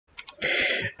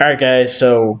Alright guys,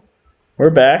 so we're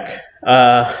back.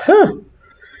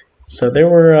 So there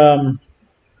were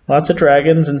lots of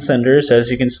dragons and cinders. As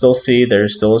you can still see,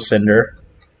 there's still a cinder.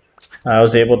 I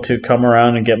was able to come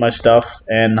around and get my stuff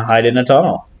and hide in a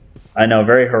tunnel. I know,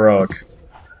 very heroic.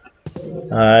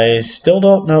 I still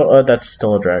don't know... that's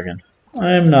still a dragon.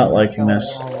 I am not liking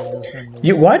this.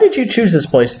 Why did you choose this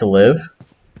place to live?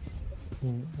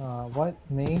 What?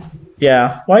 Me?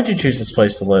 Yeah, why'd you choose this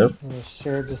place to live? It was a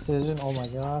shared decision? Oh my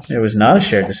gosh. It was not a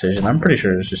shared decision. I'm pretty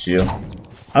sure it was just you.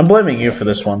 I'm blaming you for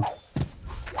this one.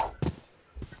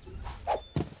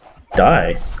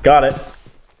 Die. Got it.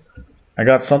 I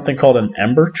got something called an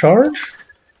ember charge?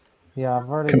 Yeah, I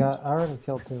already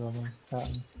killed 2 of them.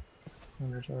 Gotten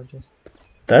ember charges.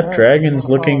 That Right, dragon's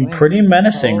looking pretty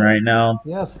menacing right now.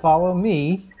 Yes, follow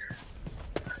me.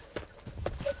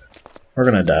 We're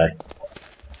gonna die.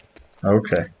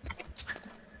 Okay.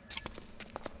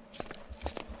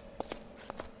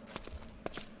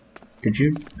 Did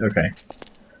you? Okay.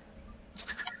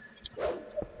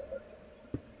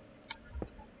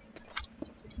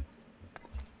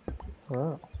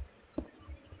 Oh.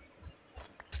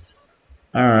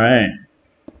 Alright.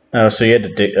 Oh, so you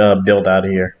had to build out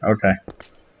of here. Okay.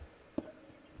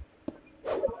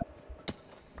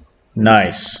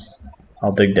 Nice.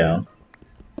 I'll dig down.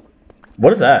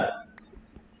 What is that?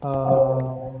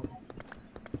 What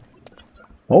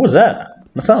was that?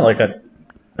 That sounded like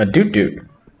a doot-doot.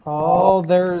 Oh,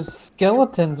 there's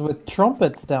skeletons with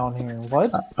trumpets down here.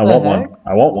 What? I want one.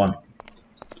 I want one.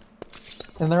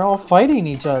 And they're all fighting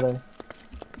each other.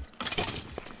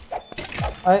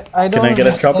 I don't. Can I get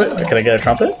a trumpet? Can I get a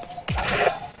trumpet?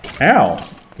 Ow!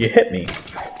 You hit me.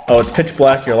 Oh, it's pitch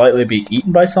black. You're likely to be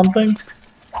eaten by something?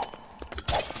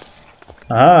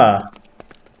 Ah.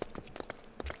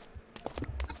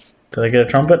 Did I get a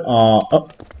trumpet? Oh.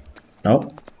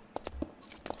 Nope.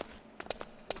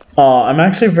 I'm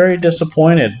actually very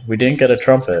disappointed we didn't get a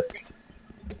trumpet.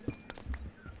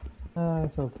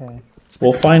 It's okay.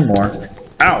 We'll find more.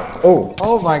 Ow! Oh!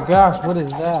 Oh my gosh, what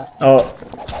is that? Oh,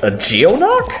 a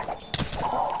geoknock?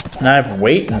 And I have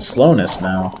weight and slowness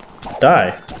now.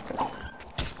 Die.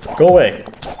 Go away.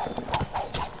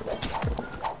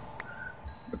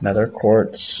 Nether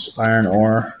quartz, iron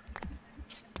ore.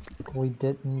 We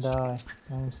didn't die.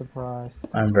 I'm surprised.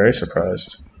 I'm very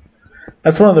surprised.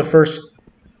 That's one of the first,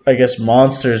 I guess,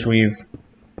 monsters we've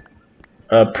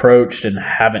approached and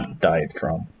haven't died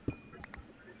from.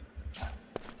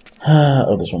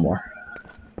 Oh, there's one more.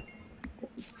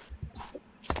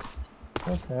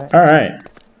 Okay. Alright.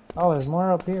 Oh, there's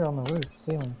more up here on the roof,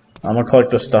 ceiling. I'm gonna collect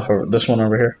this stuff over this one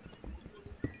over here.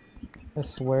 I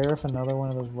swear if another one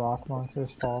of those rock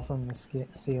monsters fall from the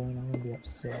ceiling, I'm gonna be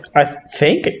upset. I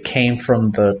think it came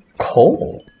from the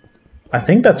coal. I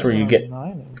think that's where you get...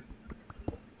 mining.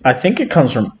 I think it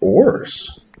comes from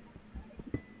ores.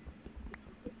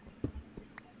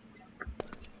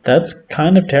 That's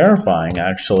kind of terrifying,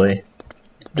 actually.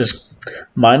 Just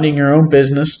minding your own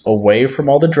business away from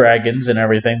all the dragons and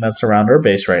everything that's around our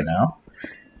base right now.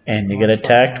 And you get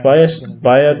attacked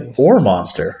by an ore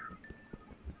monster.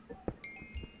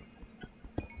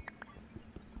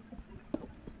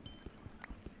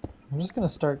 I'm just gonna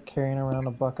start carrying around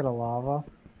a bucket of lava.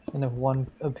 And if one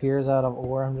appears out of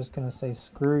ore, I'm just gonna say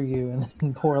screw you and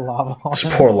then pour lava on him.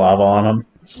 Just pour lava on him.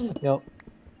 Yep.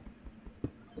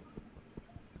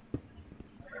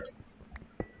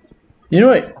 You know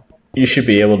what you should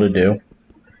be able to do?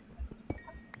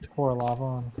 Pour lava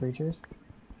on creatures?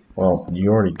 Well,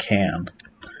 you already can.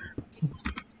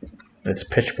 It's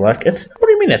pitch black. What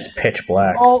do you mean it's pitch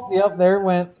black? Oh, yep, there it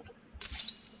went.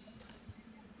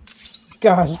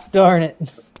 Gosh darn it.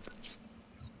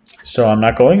 So I'm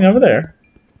not going over there.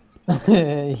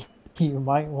 You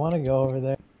might want to go over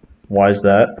there. Why is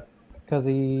that? Because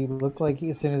he looked like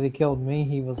as soon as he killed me,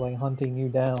 he was like hunting you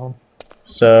down.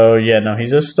 So, yeah, no,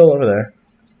 he's just still over there.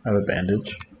 I have a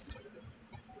bandage.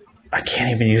 I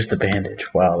can't even use the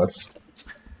bandage. Wow, that's...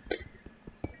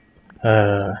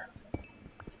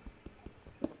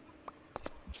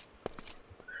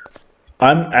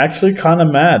 I'm actually kind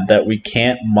of mad that we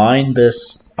can't mine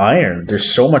this iron.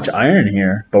 There's so much iron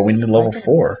here, but we need level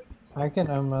 4. I can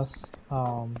almost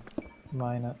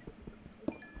mine it.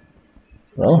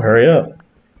 Well, hurry up.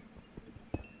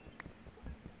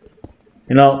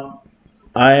 You know,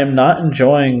 I am not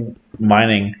enjoying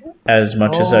mining as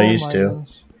much as I used to.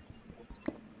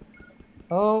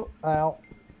 Oh, ow.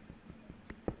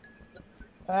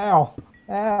 Ow.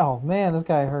 Ow. Man, this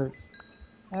guy hurts.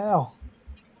 Ow.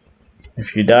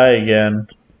 If you die again,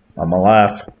 I'ma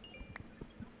laugh.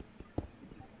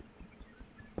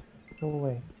 Go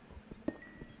away.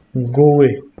 Go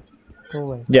away. Go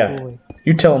away. Yeah. Go away.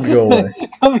 You tell him to go away.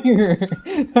 Come here.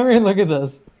 Come here, look at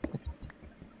this.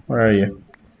 Where are you?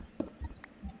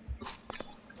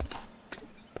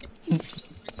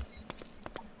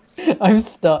 I'm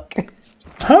stuck.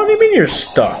 How do you mean you're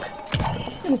stuck?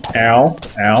 Ow.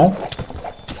 Ow.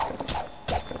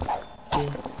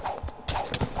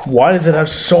 Why does it have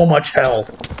so much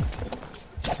health?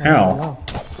 Ow.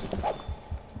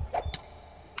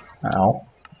 Ow.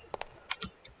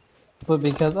 But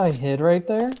because I hid right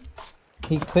there,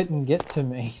 he couldn't get to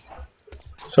me.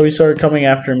 So he started coming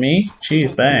after me? Gee,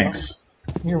 thanks.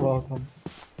 You're welcome.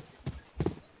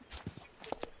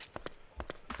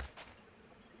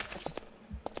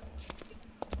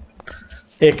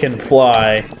 It can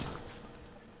fly.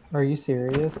 Are you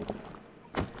serious?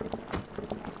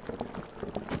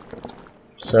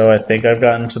 So I think I've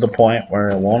gotten to the point where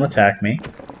it won't attack me.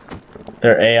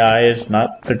 Their AI is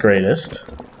not the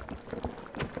greatest.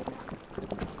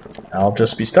 I'll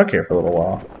just be stuck here for a little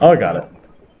while. Oh, I got it.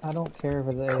 I don't care if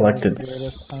it's AI Collected is the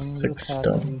greatest. I'm 6 just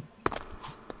stone. happy.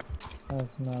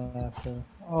 That's not after.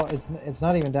 Oh, it's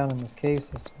not even down in this cave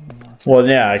system anymore. Well,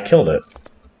 yeah, I killed it.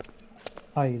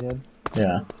 Oh, you did?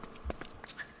 Yeah.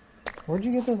 Where'd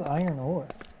you get this iron ore?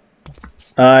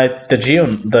 The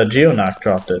Geonock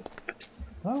dropped it.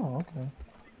 Oh, okay.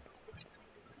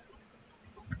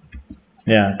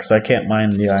 Yeah, because I can't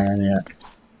mine the iron yet.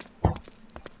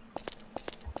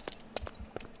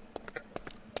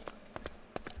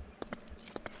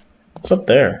 What's up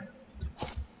there?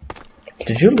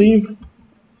 Did you leave?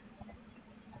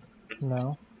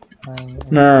 No.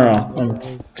 No.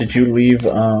 Did you leave,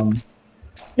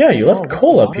 Yeah, you left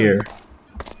coal up here.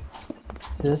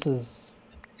 This is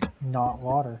not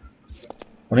water.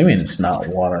 What do you mean it's not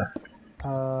water?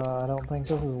 I don't think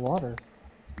this is water.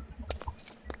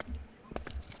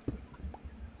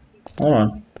 Hold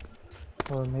on.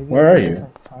 Or maybe Where it's are a you?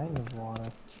 different kind of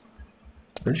water.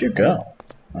 Where'd you go?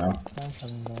 Oh. I'm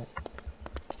coming back.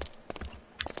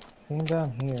 Came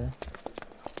down here.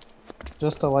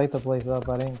 Just to light the place up.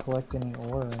 I didn't collect any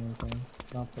ore or anything.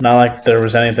 Not like there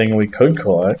was anything we could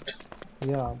collect.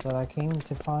 Yeah, but I came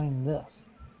to find this.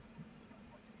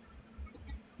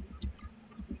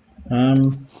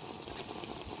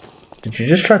 Did you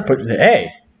just try putting it?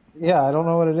 Hey! Yeah, I don't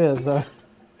know what it is.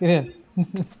 Get in.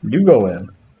 You go in.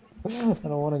 I don't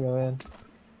want to go in.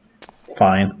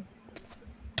 Fine.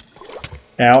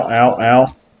 Ow, ow, ow.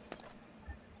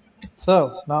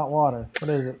 So, not water. What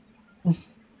is it?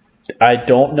 I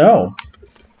don't know.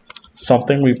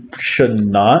 Something we should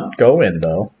not go in,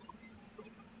 though.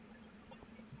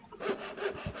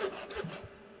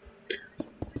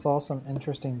 I saw some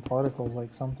interesting particles,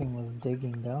 like something was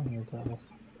digging down here to us.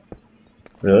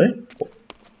 Really?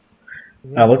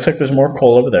 Yeah, Looks like there's more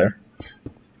coal over there.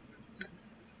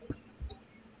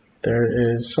 There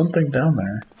is something down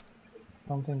there.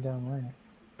 something down there.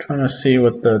 Trying to see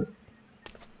what the...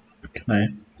 Can I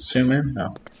zoom in?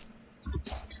 No.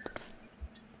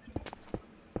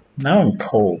 Now I'm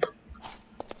cold.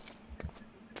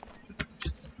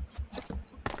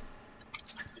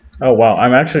 Oh wow,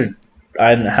 I'm actually...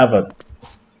 I didn't have a...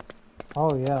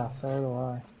 Oh yeah, so do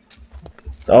I.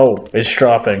 Oh, it's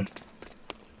dropping.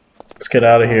 Let's get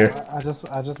out of here. I just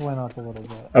went up a little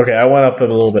bit. Okay, I went up a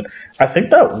little bit. I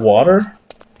think that water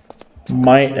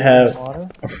might have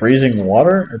a freezing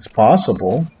water. It's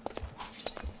possible.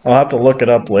 I'll have to look it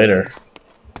up later.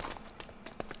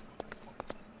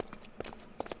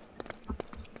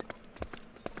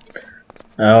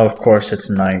 Oh, of course it's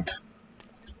night.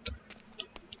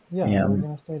 Yeah, we're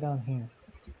gonna stay down here.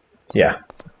 Yeah.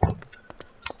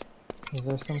 Is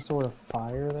there some sort of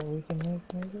fire that we can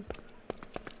make, maybe?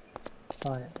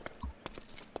 Fire.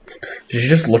 Did you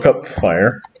just look up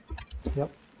fire? Yep.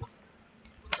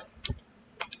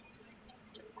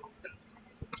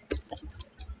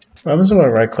 What happens if I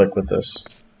right click with this?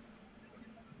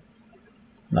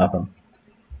 Nothing.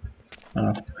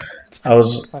 Oh. I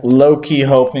was low-key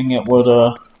hoping it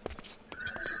would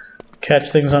catch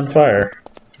things on fire.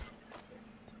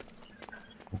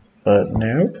 But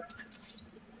nope.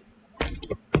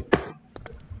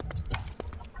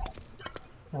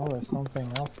 Oh, there's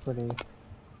something else pretty... You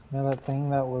know that thing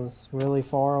that was really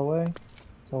far away?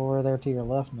 It's over there to your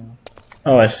left now.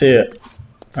 Oh, I see it.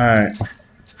 Alright.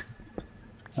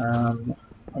 I'm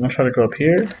gonna try to go up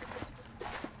here.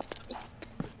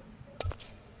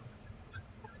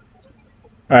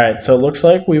 Alright, so it looks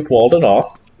like we've walled it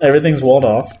off. Everything's walled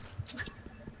off.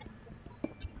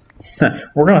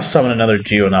 We're gonna summon another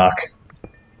Geonock.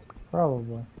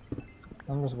 Probably.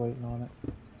 I'm just waiting on it.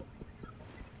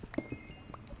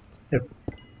 If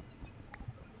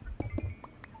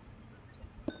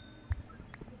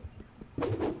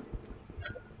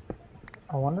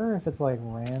I wonder if it's like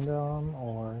random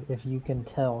or if you can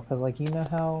tell, because like you know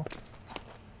how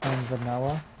in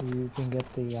vanilla you can get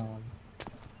the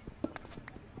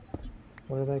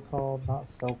what are they called? Not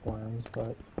silkworms,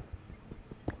 but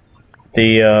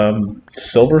The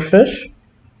silverfish?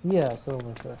 yeah,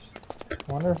 silverfish.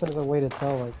 I wonder if there's a way to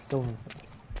tell like silverfish.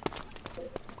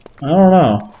 I don't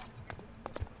know.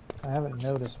 I haven't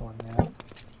noticed one yet.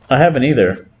 I haven't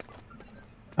either.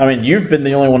 I mean, you've been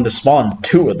the only one to spawn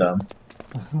 2 of them.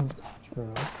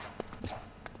 True.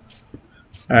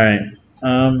 Alright.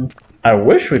 I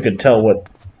wish we could tell what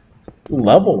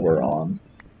level we're on.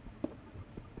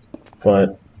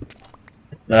 But,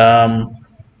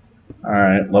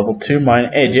 alright, level 2 mine.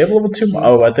 Hey, do you have level 2?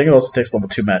 Oh, I think it also takes level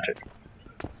 2 magic.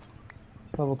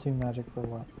 Level 2 magic for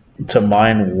what? To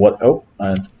mine what? Oh,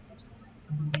 where'd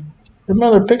my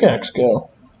other pickaxe go?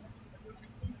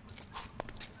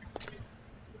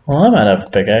 Well, I might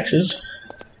have pickaxes.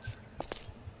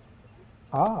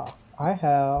 Ah, I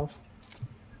have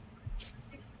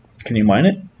Can you mine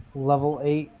it? level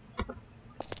 8.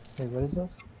 Wait, what is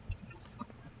this?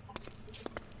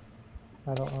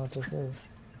 I don't know what this is.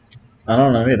 I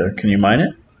don't know either. Can you mine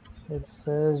it? It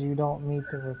says you don't meet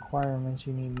the requirements.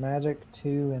 You need magic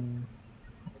 2 and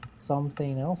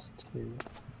something else 2.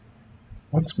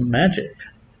 What's magic?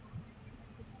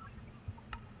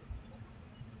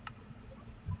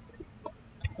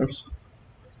 Oops.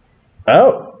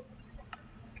 Oh!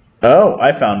 Oh,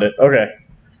 I found it. Okay.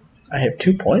 I have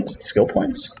 2 points? Skill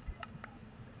points?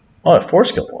 Oh, I have 4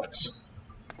 skill points.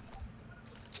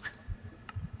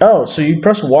 Oh, so you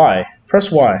press Y.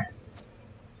 Press Y.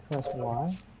 Press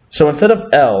Y? So instead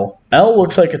of L, L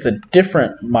looks like it's a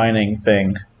different mining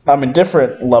thing. I mean,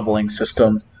 different leveling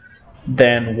system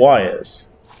than Y is.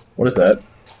 What is that?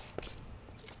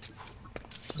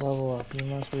 Level up. You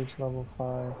must reach level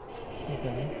 5.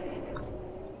 Okay.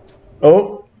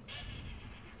 Oh.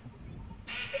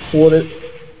 What it?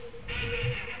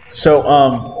 So,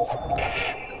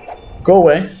 go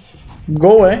away.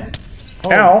 Go away.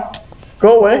 Oh. Ow.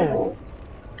 Go away. Oh.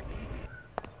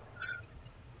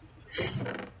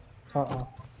 Uh-oh.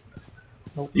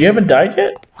 Nope. You haven't died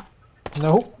yet?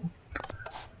 Nope.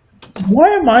 Why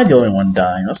am I the only one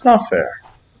dying? That's not fair.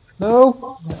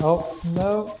 No. Oh,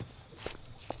 no.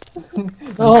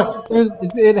 Oh,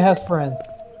 it has friends.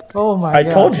 Oh my god. I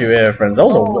told you it had friends. That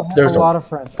was there's a lot of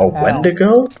friends. A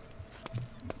Wendigo?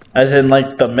 As in,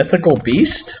 like, the mythical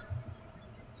beast?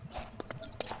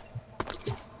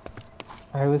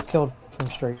 I was killed from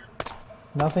straight.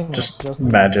 Nothing. Just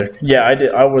magic. Yeah, I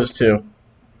did. I was too.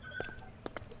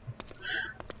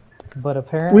 But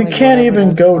apparently, we can't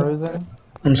even go. Frozen,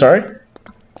 I'm sorry.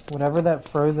 Whatever that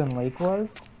frozen lake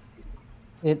was,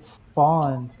 it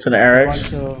spawned. It's an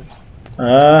Eric's. Wait,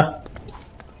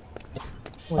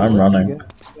 I'm running.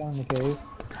 Down the cave.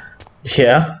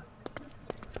 Yeah.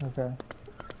 Okay.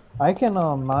 I can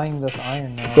mine this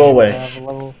iron now. Go away.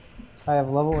 I have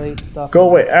level 8 stuff. Go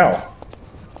away! Ow!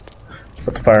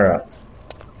 Put the fire out.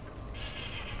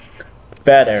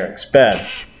 Bad, Eric's. Bad.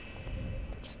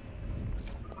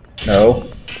 No.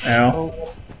 Ow.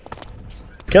 Oh.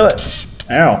 Kill it!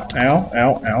 Ow! Ow!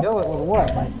 Ow! Ow! Kill it with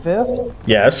what? My fist?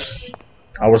 Yes.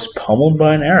 I was pummeled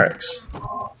by an Eric's.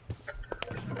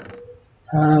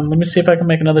 Let me see if I can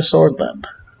make another sword then.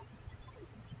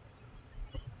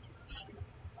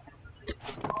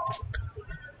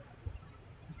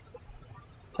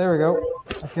 There we go.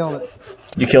 I killed it.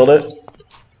 You killed it?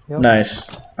 Yep. Nice.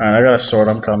 Alright, I got a sword.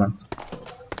 I'm coming.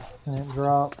 And it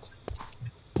dropped.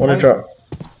 What did it drop?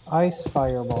 Ice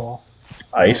fireball.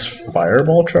 Ice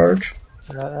fireball charge?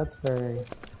 That's very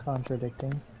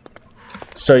contradicting.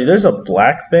 So there's a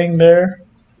black thing there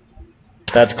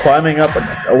that's climbing up.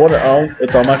 Oh,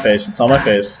 it's on my face. It's on my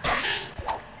face.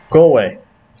 Go away.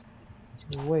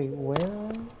 Wait,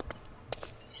 where?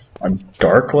 A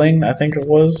darkling, I think it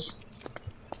was.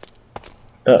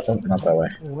 Oh, not that way.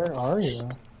 Where are you?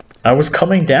 I was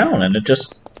coming down and it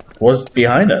just was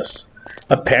behind us.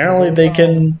 Apparently they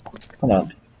can... Hold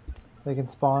on. They can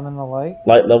spawn in the light?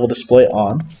 Light level display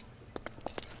on.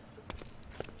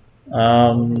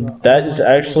 That is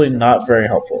actually not very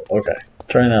helpful. Okay,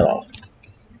 turning that off.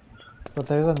 But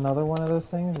there's another one of those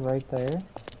things right there.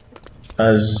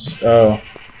 Oh.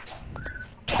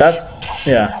 That's...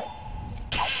 yeah.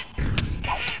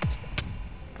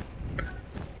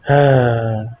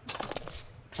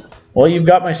 Well, you've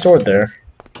got my sword there.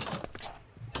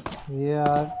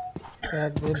 Yeah,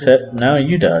 that did. Except now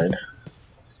you died.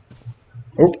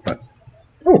 Oh,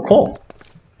 cool.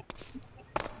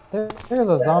 There's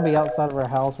a zombie outside of our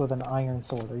house with an iron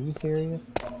sword. Are you serious?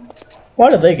 Why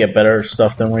do they get better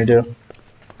stuff than we do?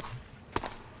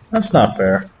 That's not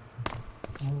fair.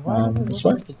 Why does it This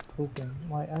look way. like it's pooping?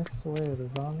 Like, I swear, the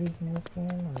zombies in this game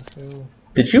are so...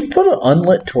 Did you put an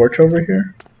unlit torch over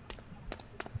here?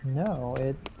 No,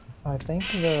 I think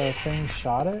the thing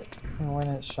shot it, and when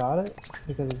it shot it,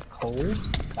 because it's cold,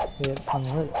 it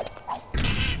unlit.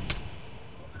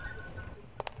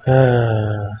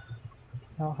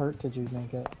 How hurt did you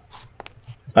make it?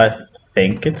 I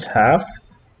think it's half.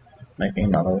 Making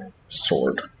another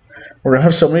sword. We're gonna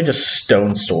have so many just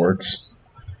stone swords.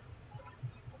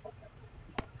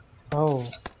 Oh.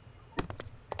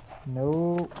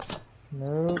 Nope.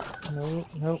 Nope. Nope.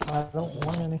 Nope. I don't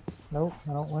want any. Nope.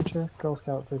 I don't want your Girl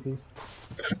Scout cookies.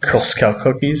 Girl Scout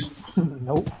cookies?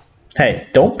 Nope. Hey,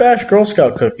 don't bash Girl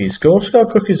Scout cookies. Girl Scout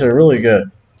cookies are really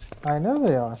good. I know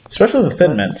they are. Especially the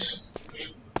Thin Mints.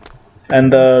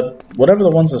 And the whatever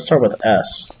the ones that start with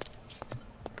S.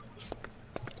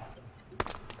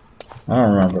 I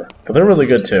don't remember. But they're really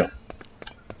good too.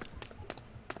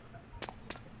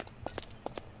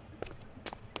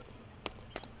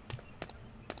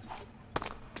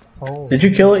 Oh. Did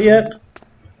you kill it yet?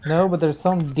 No, but there's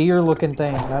some deer-looking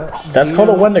thing. That's called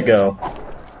a Wendigo.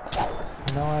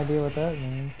 No idea what that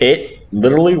means. It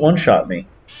literally one-shot me.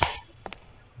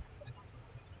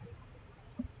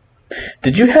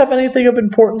 Did you have anything of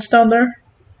importance down there?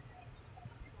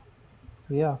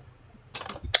 Yeah.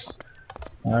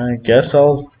 I guess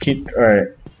I'll keep... Alright.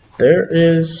 There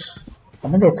is...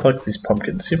 I'm gonna go collect these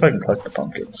pumpkins. See if I can collect the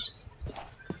pumpkins.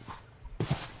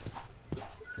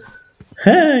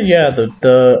 Yeah,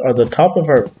 the top of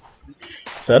our...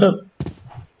 Is that a...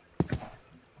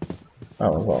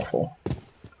 That was awful.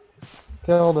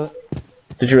 Killed it.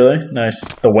 Did you really? Nice.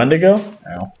 The Wendigo?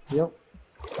 Ow. Yep.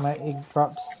 It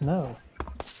dropped snow.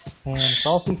 And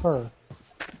frosty fur.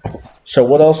 So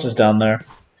what else is down there?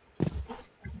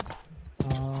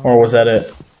 Or was that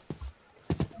it?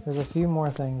 There's a few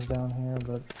more things down here,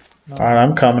 but... Alright,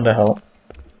 I'm coming to help.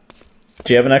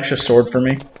 Do you have an extra sword for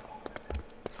me?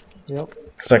 Yep.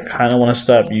 Because I kind of want to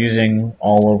stop using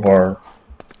all of our...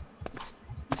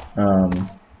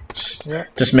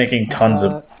 Yep. Just making tons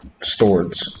of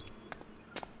swords.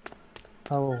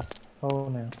 Oh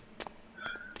no.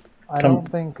 I don't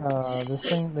think, this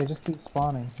thing, they just keep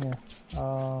spawning. Here.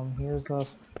 Here's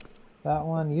that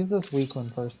one. Use this weak one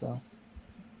first, though.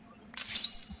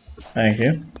 Thank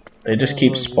you. They just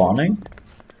keep spawning?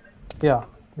 Yeah.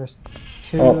 There's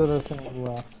two of those things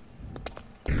left.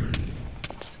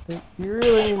 Dude, you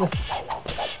really need to...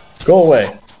 Go away.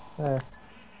 There.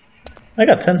 I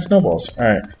got 10 snowballs.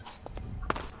 Alright.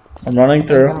 I'm running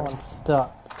through. That one's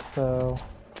stuck, so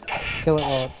kill it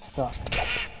while it's stuck.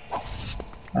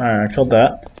 Alright, I killed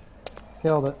that.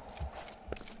 Killed it.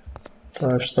 So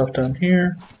I have stuff down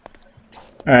here.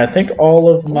 Alright, I think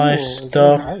all of my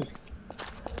stuff...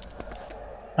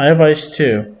 I have ice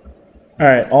too.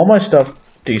 Alright, all my stuff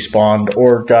despawned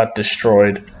or got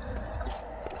destroyed.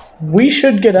 We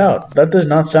should get out. That does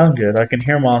not sound good. I can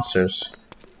hear monsters.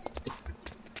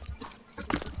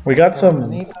 We got some... I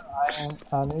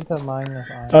need to mine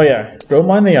this iron. Oh yeah, go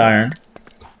mine the iron.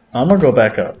 I'm gonna go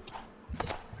back up.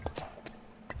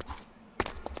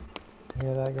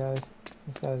 Hear that, guys?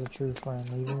 This guy's a true friend,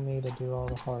 leaving me to do all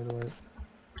the hard work.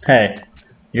 Hey,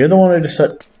 you're the one who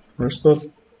decided... Where's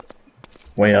the...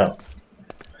 Way up.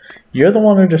 You're the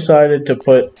one who decided to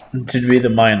be the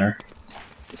miner.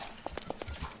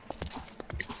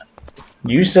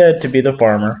 You said to be the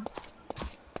farmer.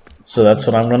 So that's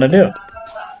what I'm gonna do.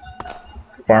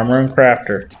 Farmer and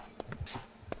crafter.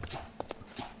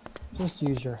 Just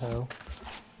use your hoe.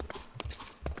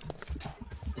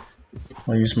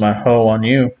 I'll use my hoe on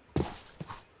you.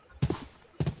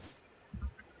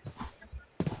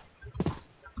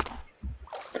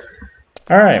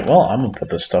 Alright, well, I'm gonna put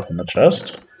this stuff in the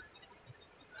chest.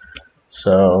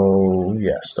 So,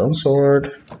 yeah, stone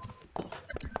sword.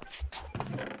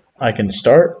 I can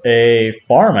start a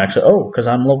farm, actually. Oh, because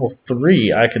I'm level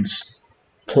 3, I can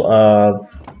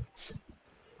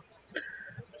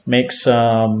make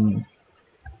some...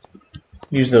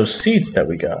 Use those seeds that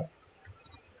we got.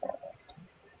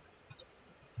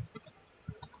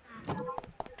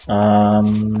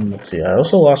 Let's see, I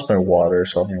also lost my water,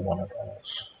 so I'll need one of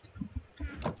those.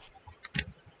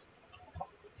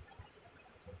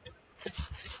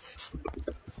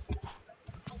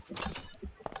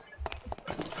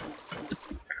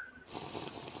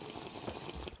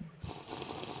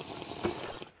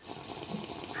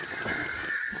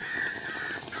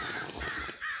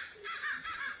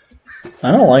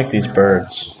 I don't like these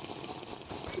birds.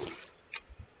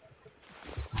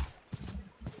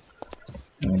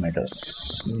 Let me make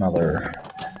us another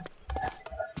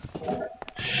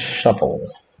shovel.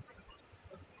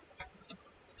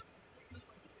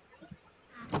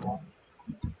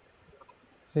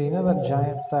 So you know that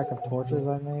giant stack of torches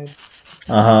I made?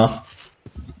 Uh-huh.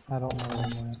 I don't know where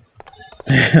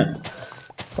they went.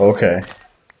 Okay.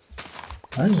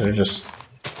 Why is there just...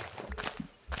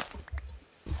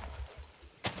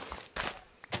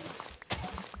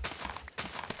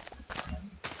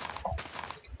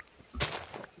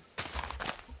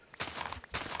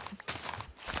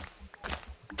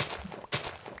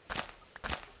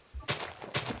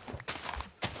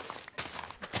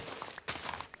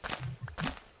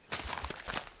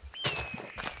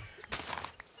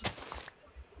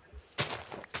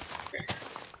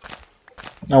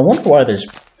 I wonder why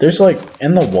there's like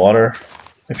in the water,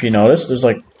 if you notice, there's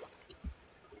like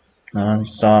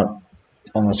it's not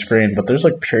on the screen, but there's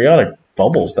like periodic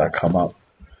bubbles that come up.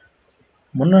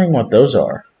 I'm wondering what those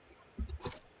are.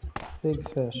 Big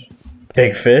fish.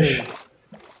 Big fish?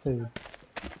 Food.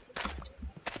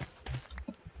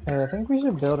 Hey, I think we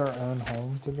should build our own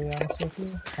home, to be honest with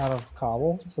you, out of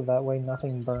cobble, so that way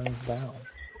nothing burns down.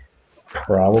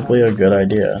 Probably a good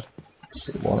idea. Let's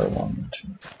see, water 1, 2.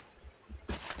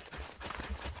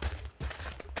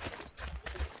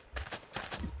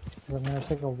 I'm going to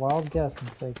take a wild guess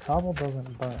and say cobble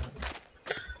doesn't burn.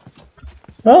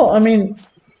 Well, I mean,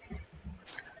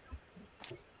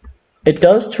 it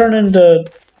does turn into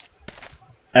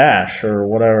ash or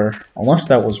whatever, unless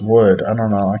that was wood. I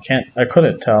don't know. I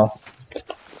couldn't tell.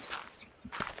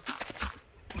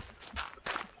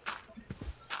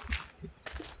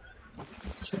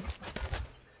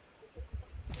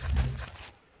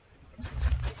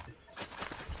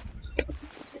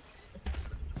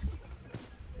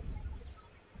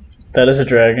 That is a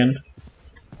dragon.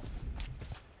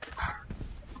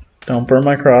 Don't burn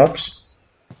my crops.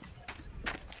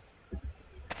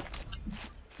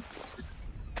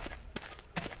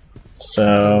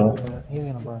 So... He's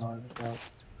gonna burn all your crops.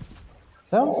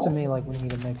 Sounds to me like we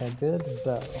need to make a good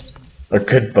bow. A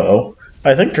good bow?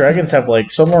 I think dragons have like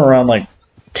somewhere around like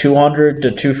 200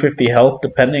 to 250 health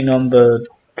depending on the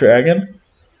dragon.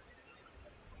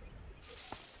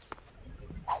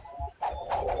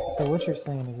 So what you're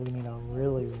saying is we need a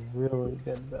really, really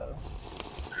good bow.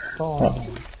 Oh.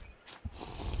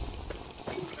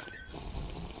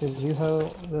 Did you hoe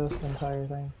this entire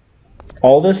thing?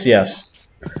 All this? Yes.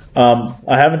 I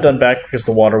haven't done back because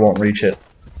the water won't reach it.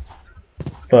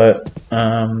 But,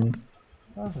 okay,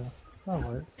 that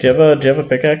works. Do you have a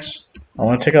pickaxe? I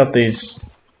want to take out these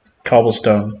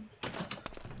cobblestone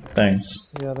things.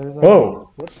 Yeah, there's a...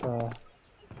 Whoa! What the...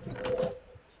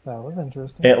 That was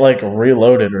interesting. It like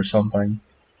reloaded or something.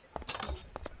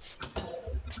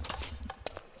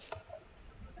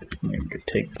 I could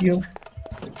take you.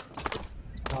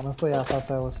 Honestly, I thought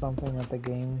that was something that the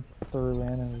game threw in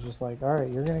and was just like, alright,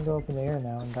 you're gonna go up in the air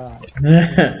now and die.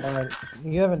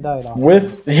 You haven't died off.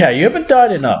 Yeah, you haven't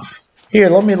died enough. Here,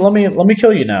 let me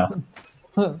kill you now.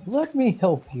 Let me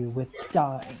help you with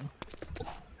dying.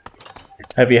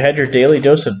 Have you had your daily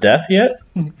dose of death yet?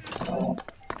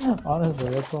 Honestly,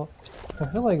 that's all. I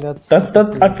feel like that's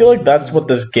I feel like that's what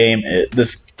this game is,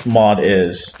 this mod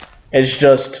is. It's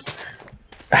just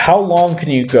how long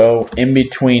can you go in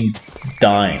between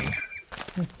dying?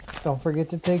 Don't forget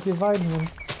to take your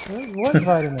vitamins. What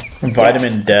vitamin?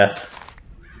 Vitamin death.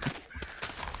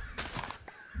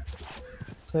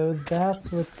 So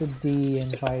that's what the D in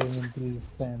vitamin D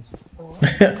stands for.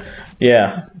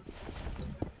 Yeah.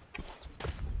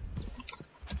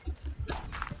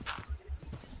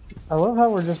 I love how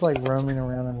we're just like roaming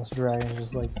around and this dragon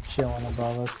just like chilling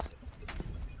above us.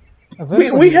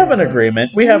 We have an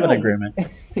agreement. We have an agreement.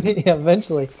 Yeah,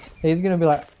 eventually he's gonna be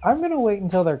like, I'm gonna wait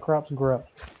until their crops grow.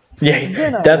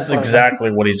 Yeah, that's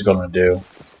exactly what he's gonna do.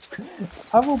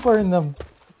 I will burn them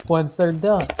once they're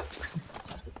done.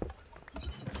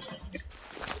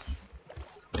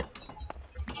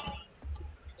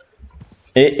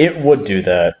 It would do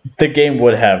that. The game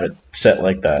would have it set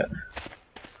like that.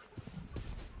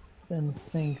 Then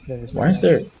think there's. Why is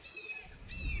there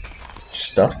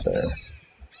stuff there?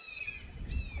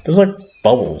 There's like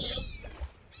bubbles.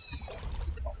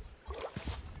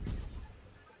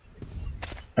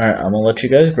 Alright, I'm gonna let you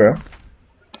guys grow.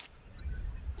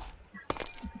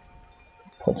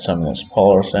 Put some of this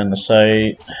polymer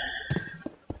andesite.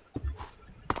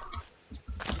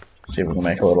 See if we can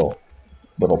make a little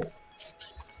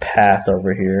path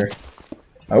over here.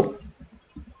 Oh.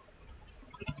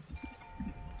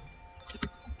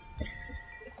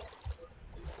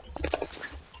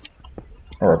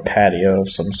 Or a patio of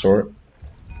some sort.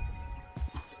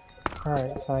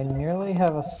 Alright, so I nearly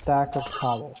have a stack of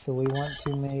cobble. Do we want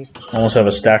to make... Almost have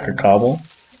a stack of cobble?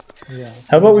 Yeah.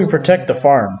 How about we protect the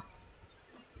farm?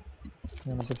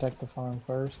 You want to protect the farm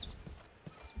first?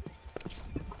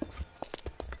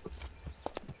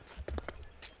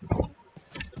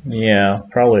 Yeah,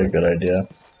 probably a good idea.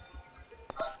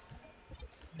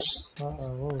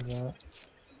 Uh-oh, what was that?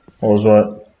 What was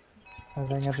what? I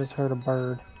think I just heard a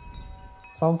bird.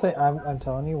 Something, I'm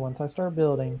telling you, once I start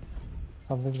building,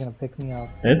 something's gonna pick me up.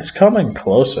 It's coming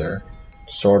closer.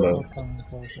 Sort of. What's coming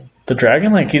closer? The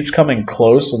dragon like keeps coming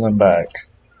close and then back.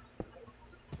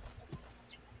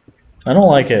 I don't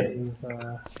like it. These,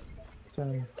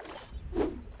 stone.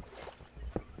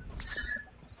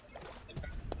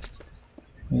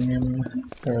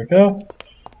 There we go.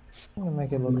 I'm gonna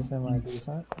make it look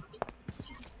semi-decent.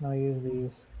 And I'll use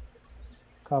these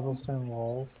cobblestone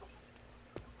walls.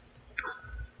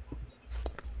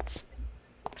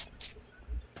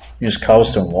 Use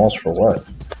cobblestone walls for what?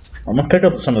 I'm gonna pick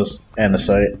up some of this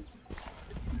andesite.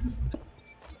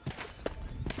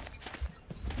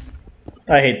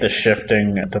 I hate the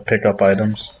shifting to pick up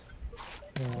items.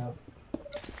 Yeah.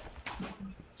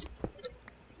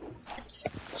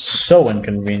 So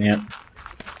inconvenient.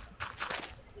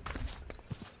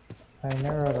 I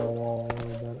narrowed our wall a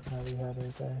little bit that we had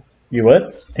right there. You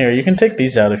what? Here, you can take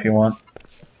these out if you want.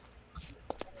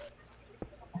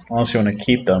 Unless you want to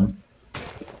keep them.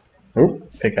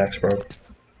 Oop, pickaxe broke.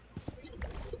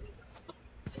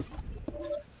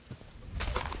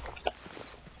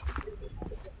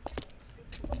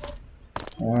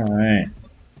 Alright.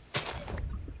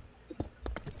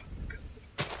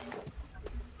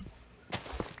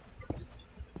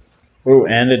 Ooh,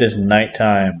 and it is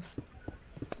nighttime.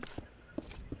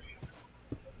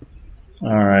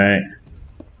 Alright.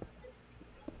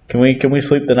 Can we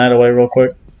sleep the night away real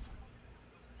quick?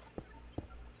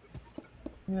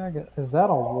 Yeah, I guess. Is that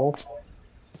a wolf?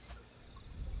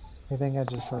 I think I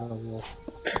just heard a wolf.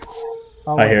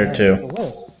 Oh, I hear it too. It's the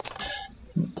wisp.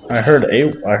 I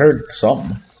heard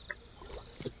something.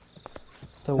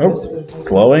 The wisp is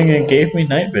Glowing and gave me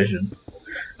night vision.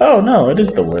 Oh no, it is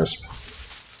the wisp.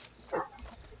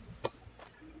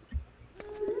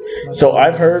 So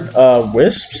I've heard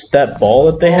wisps, that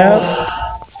ball that they have.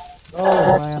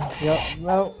 Oh man, yep,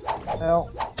 no, no.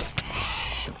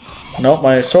 Nope,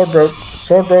 my sword broke.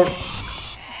 Sword broke.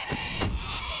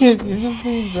 You're just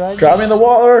being dragged. Drop me in the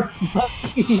water.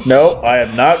 Nope, I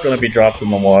am not going to be dropped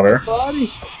in the water. Buddy.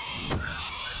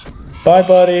 Bye,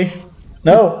 buddy.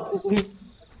 No.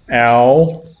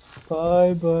 Ow.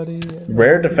 Bye, buddy.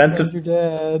 Rare defensive. Your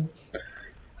dad.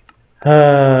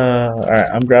 Alright,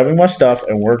 I'm grabbing my stuff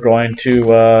and we're going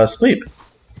to sleep.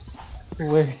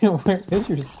 Where is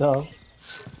your stuff?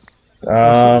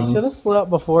 You should have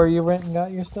slept before you went and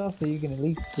got your stuff so you can at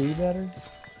least see better.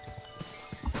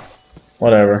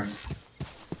 Whatever.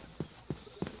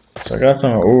 So I got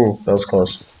some. Ooh, that was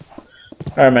close.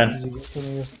 Alright, man. Did you get some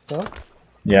of your stuff?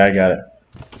 Yeah, I got it.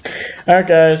 Alright,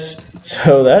 guys.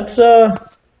 So that's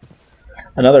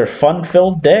another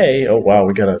fun-filled day. Oh, wow,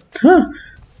 we got a. Huh.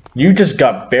 You just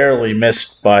got barely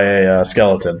missed by a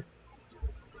skeleton.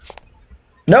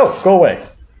 No, go away.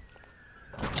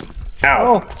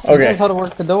 Ow. Oh, he knows how to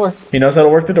work the door. He knows how to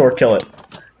work the door. Kill it.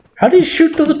 How do you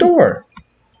shoot through the door?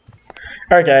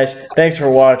 Alright guys, thanks for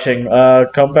watching.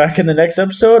 Come back in the next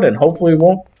episode and hopefully we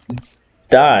won't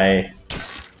die.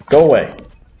 Go away.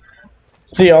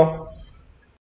 See y'all.